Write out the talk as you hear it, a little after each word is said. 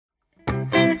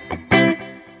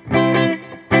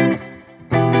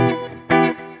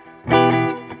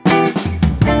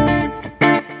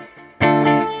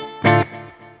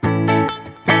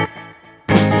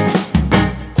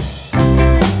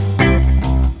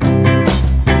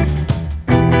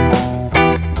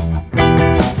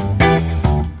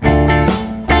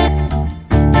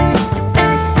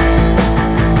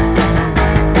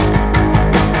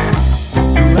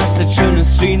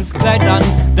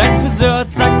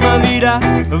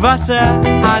Lieder, was er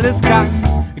alles kann.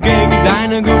 Gegen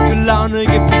deine gute Laune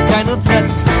gibt es kein Rezept.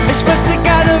 Ich wüsste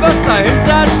gerne, was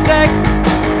dahinter steckt.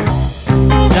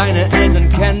 Deine Eltern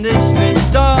kennen dich nicht,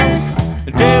 doch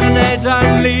deren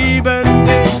Eltern lieben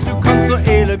dich. Du kommst so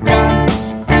elegant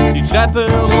die Treppe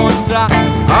runter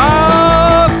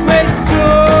auf mich zu.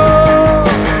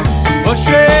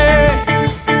 Uschi,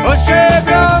 Uschi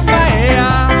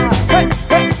Blowmeyer. Hey,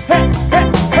 hey, hey, hey,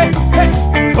 hey, hey.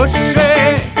 Uschi,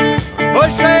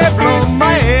 Uschi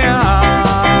Blowmeyer.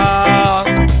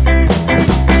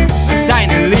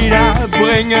 Deine Lieder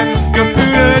bringen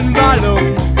Gefühle in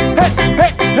Wallung. Hey,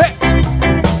 hey, hey.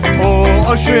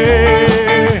 Oh, Uschi,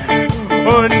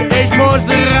 und ich muss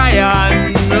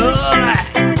reiern.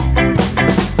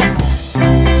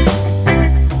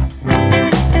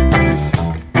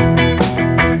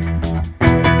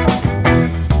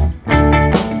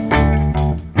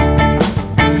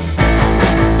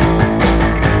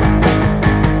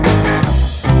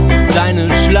 Deine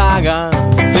Schlager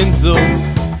sind so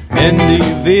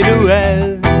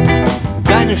individuell.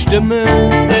 Deine Stimme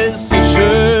ist so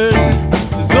schön,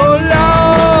 so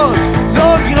laut, so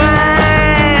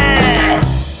grell.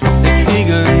 Sie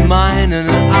kriegen meine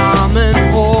armen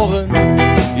Ohren,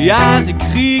 ja, sie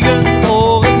kriegen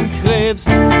Ohrenkrebs.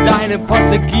 Deine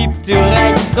Potte gibt dir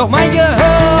recht, doch mein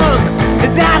Gehirn,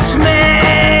 das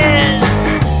schmilzt.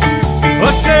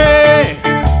 Uschi,